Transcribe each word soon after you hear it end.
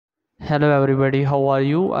Hello everybody, how are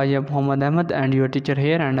you? I am Muhammad Ahmed and your teacher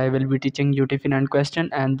here, and I will be teaching you different question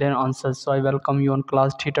and their answers. So I welcome you on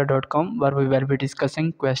classtheta.com where we will be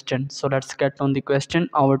discussing questions. So let's get on the question.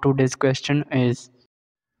 Our today's question is: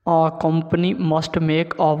 a company must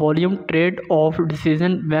make a volume trade-off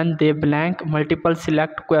decision when they blank multiple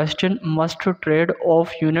select question must trade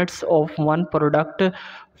off units of one product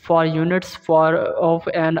for units for of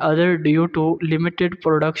another due to limited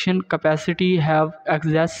production capacity have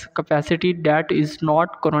excess capacity that is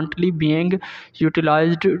not currently being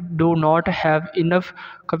utilized do not have enough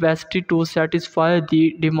capacity to satisfy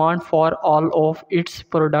the demand for all of its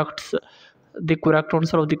products. The correct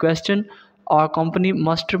answer of the question: a company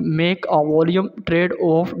must make a volume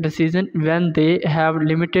trade-off decision when they have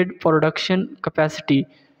limited production capacity.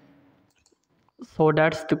 So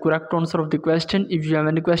that's the correct answer of the question. If you have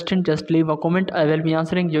any question, just leave a comment. I will be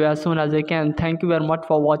answering you as soon as I can. Thank you very much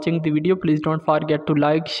for watching the video. Please don't forget to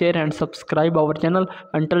like, share and subscribe our channel.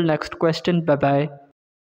 Until next question, bye bye.